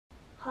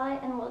Hi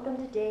and welcome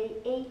to day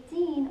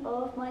 18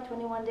 of my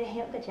 21-day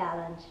yoga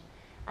challenge.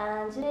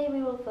 And today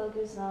we will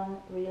focus on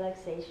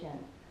relaxation.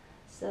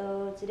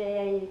 So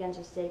today you can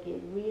just take it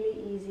really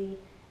easy,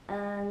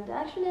 and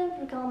actually I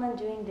recommend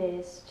doing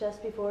this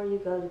just before you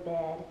go to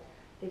bed,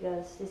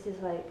 because this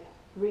is like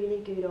really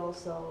good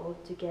also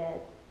to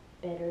get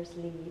better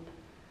sleep.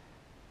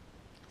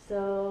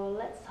 So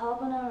let's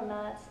hop on our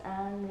mats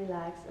and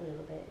relax a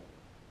little bit.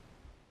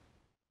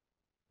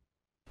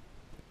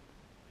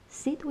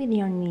 Sit with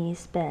your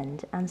knees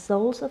bent and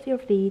soles of your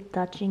feet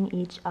touching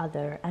each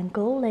other, and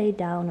go lay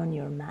down on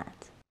your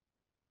mat.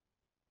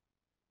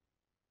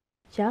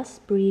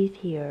 Just breathe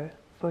here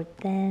for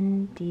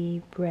 10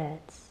 deep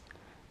breaths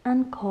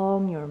and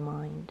calm your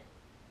mind.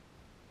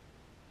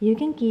 You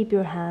can keep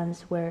your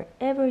hands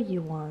wherever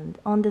you want,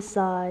 on the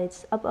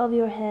sides, above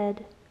your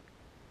head,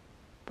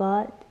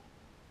 but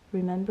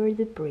remember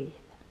to breathe.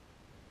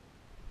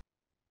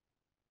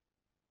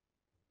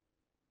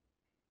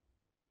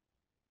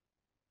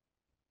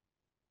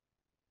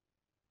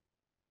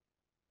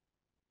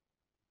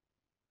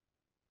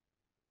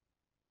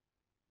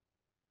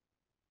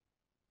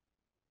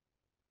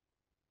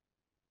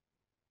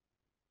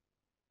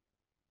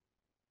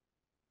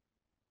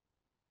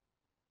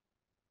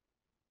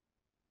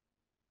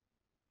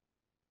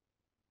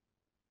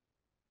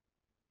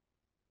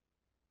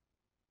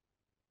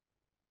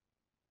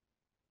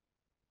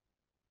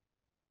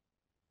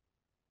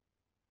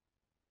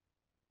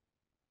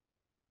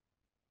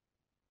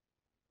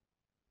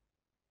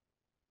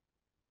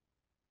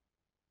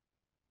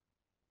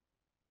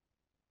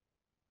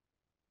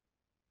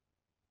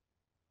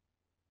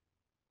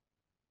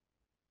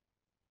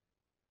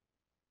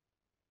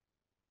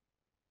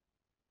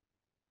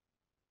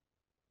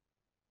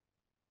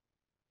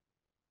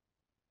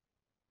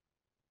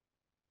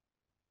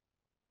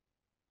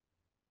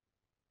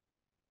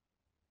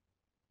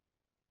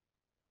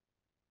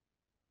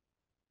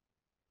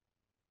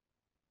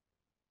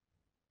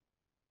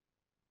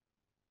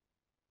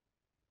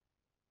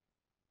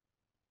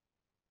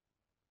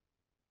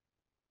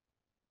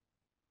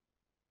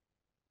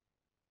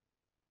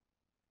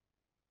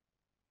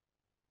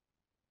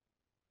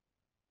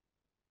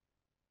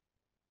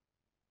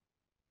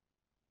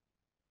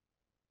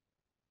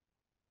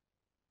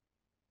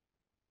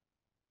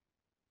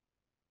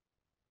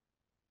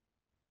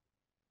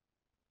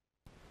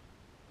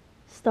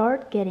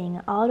 Start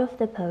getting out of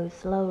the pose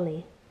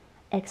slowly.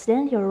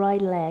 Extend your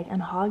right leg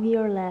and hug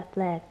your left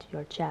leg to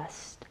your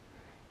chest,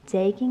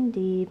 taking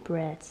deep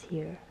breaths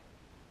here.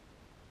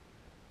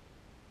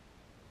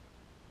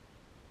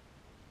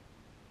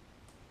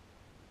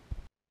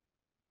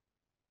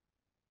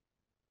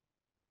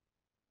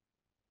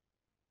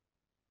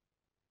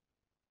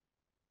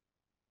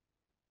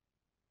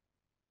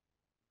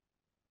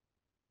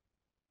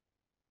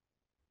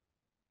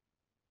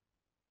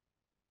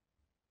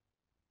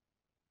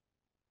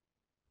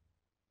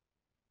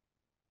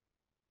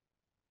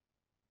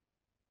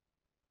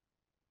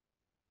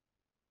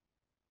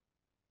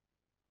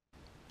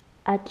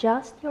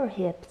 Adjust your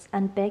hips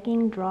and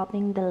begin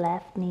dropping the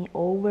left knee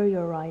over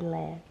your right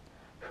leg.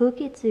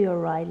 Hook it to your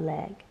right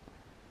leg.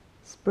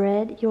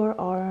 Spread your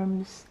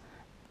arms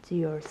to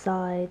your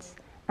sides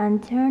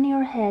and turn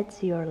your head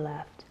to your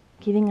left,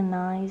 giving a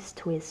nice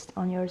twist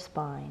on your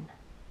spine.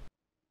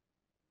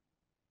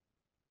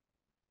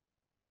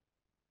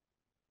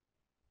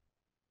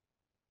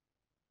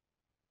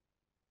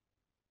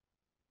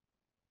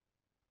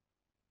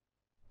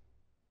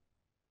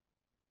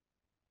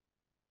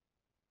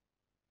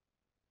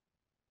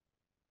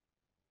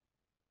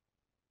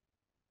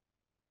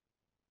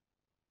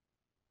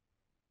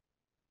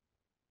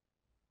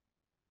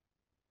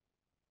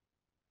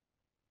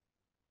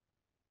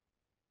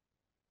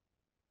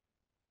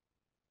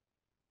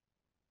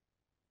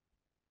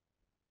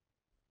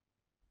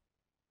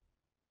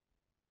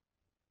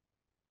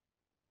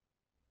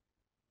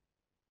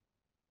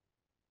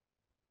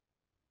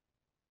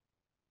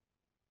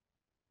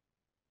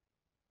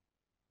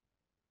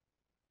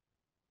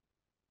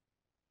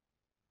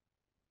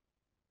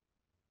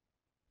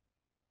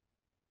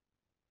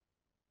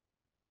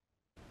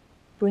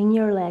 Bring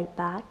your leg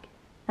back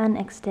and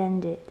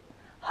extend it.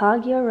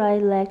 Hug your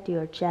right leg to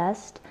your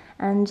chest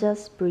and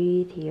just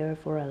breathe here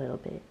for a little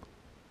bit.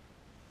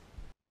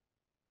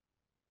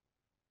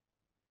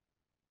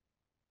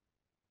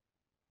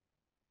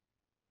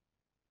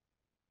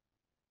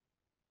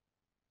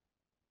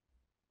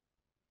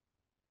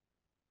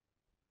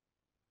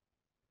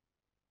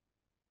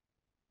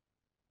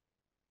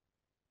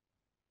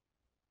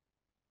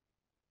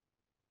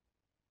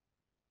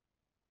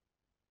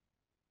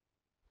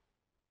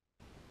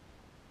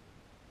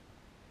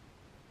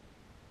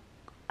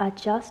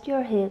 Adjust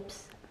your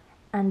hips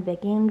and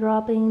begin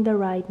dropping the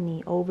right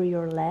knee over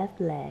your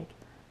left leg.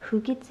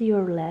 Hook it to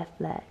your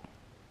left leg.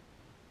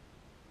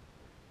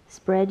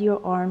 Spread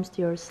your arms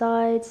to your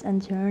sides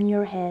and turn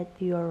your head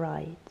to your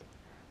right.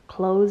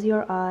 Close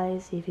your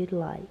eyes if you'd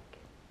like.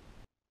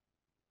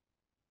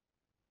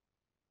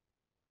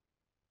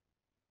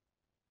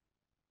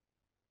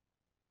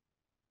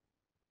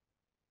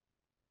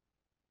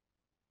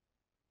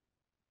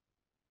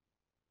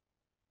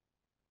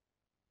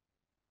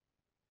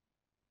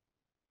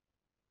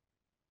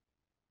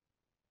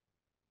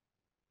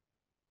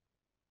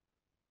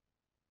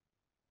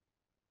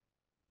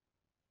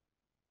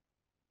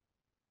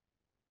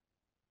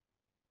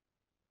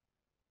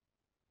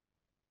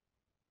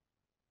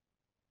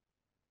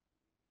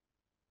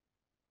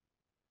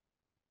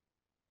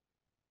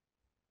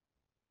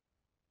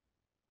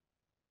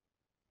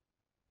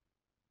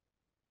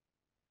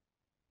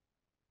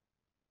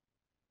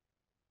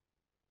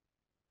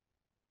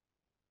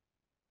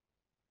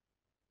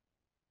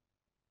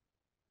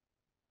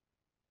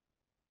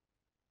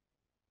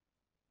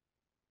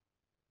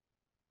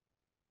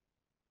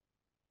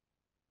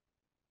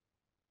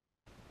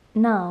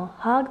 Now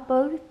hug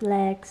both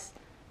legs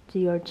to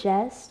your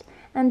chest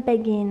and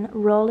begin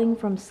rolling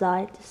from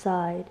side to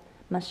side,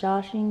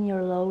 massaging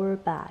your lower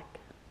back.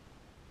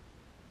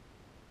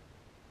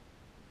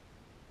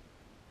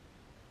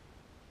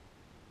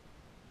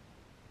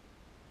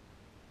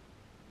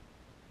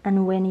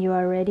 And when you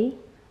are ready,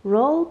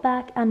 roll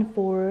back and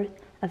forth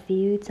a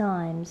few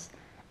times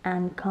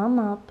and come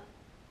up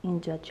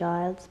into a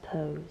child's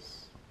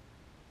pose.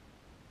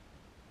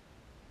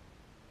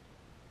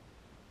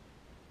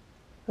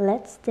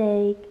 Let's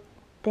take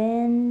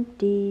 10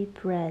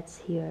 deep breaths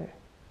here.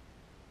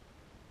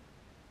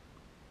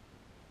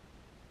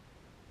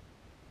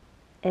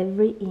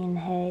 Every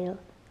inhale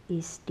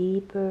is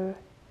deeper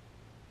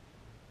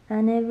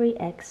and every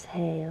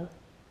exhale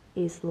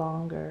is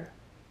longer.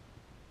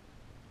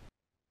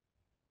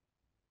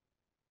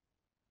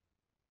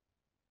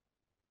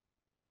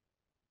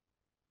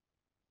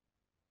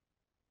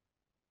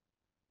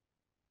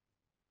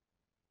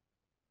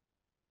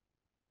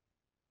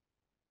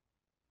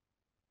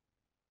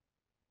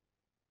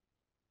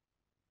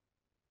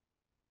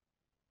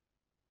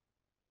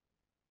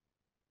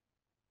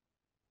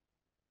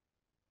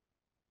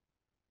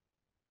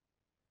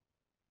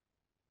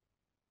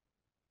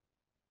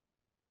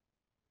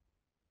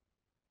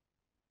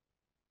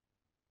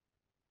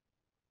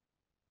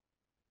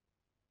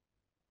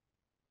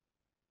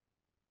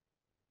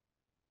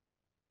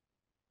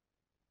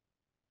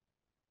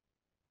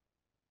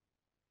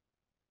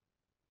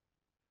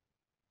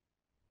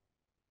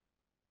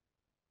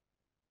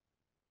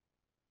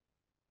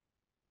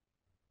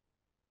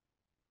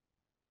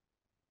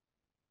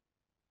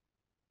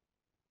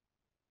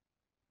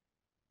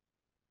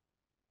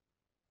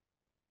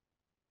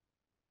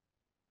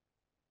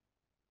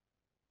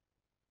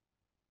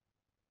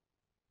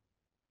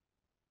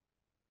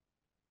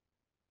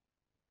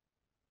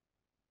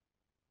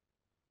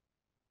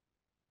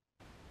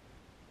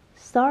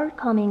 Start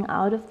coming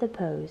out of the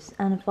pose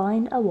and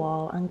find a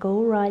wall and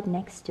go right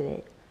next to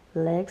it,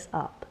 legs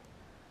up.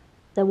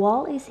 The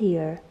wall is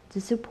here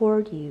to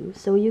support you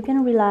so you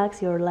can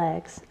relax your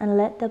legs and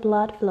let the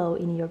blood flow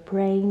in your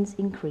brains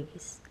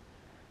increase.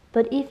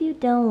 But if you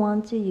don't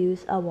want to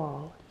use a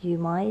wall, you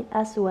might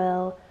as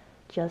well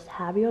just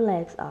have your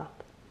legs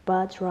up,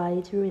 but try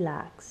to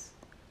relax.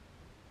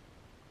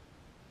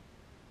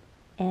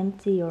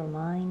 Empty your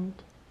mind.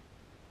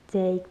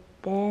 Take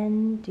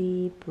 10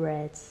 deep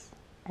breaths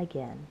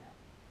again.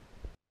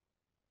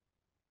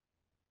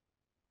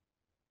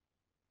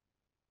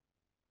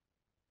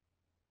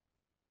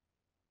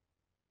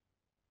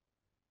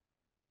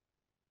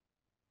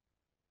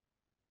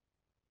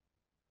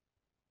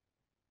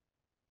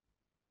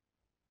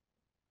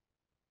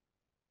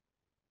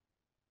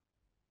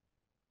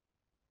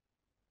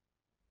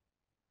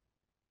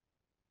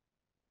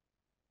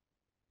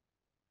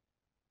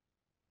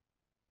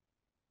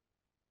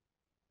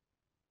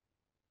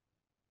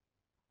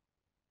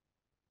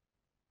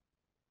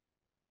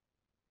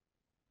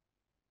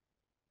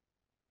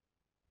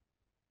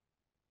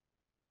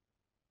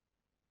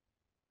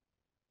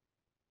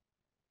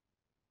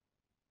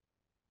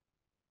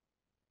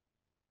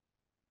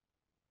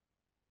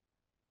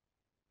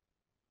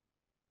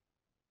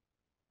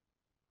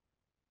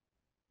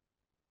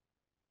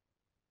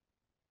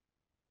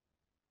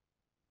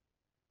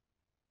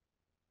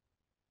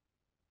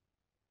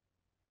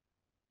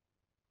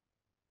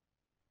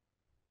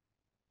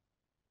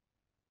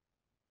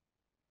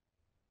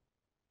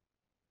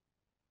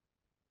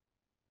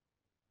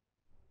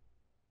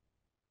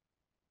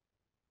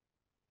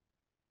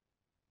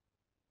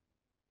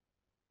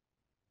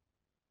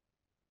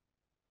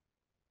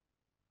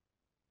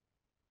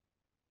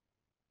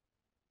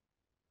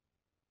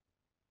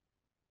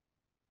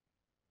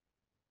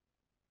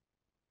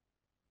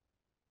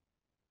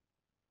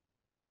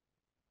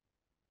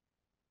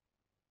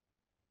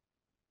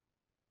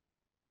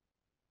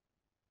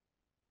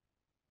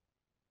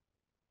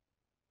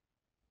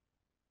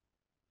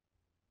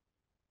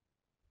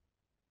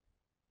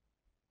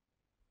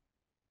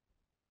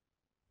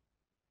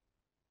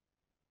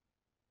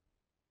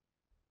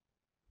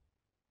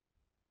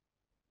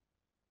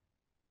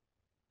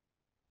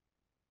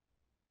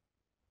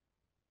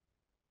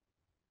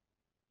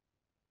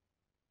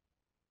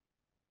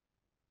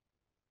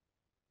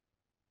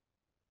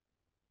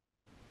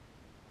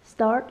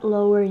 Start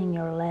lowering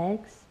your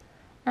legs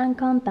and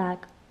come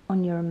back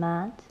on your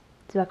mat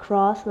to a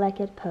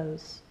cross-legged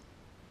pose.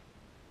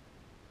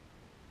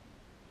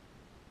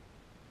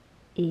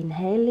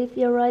 Inhale, lift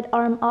your right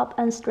arm up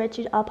and stretch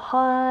it up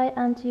high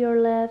and to your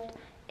left.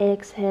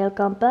 Exhale,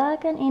 come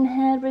back and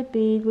inhale,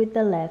 repeat with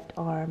the left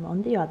arm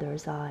on the other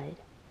side.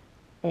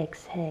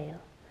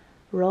 Exhale,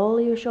 roll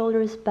your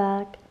shoulders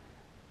back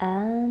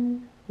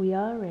and we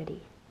are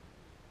ready.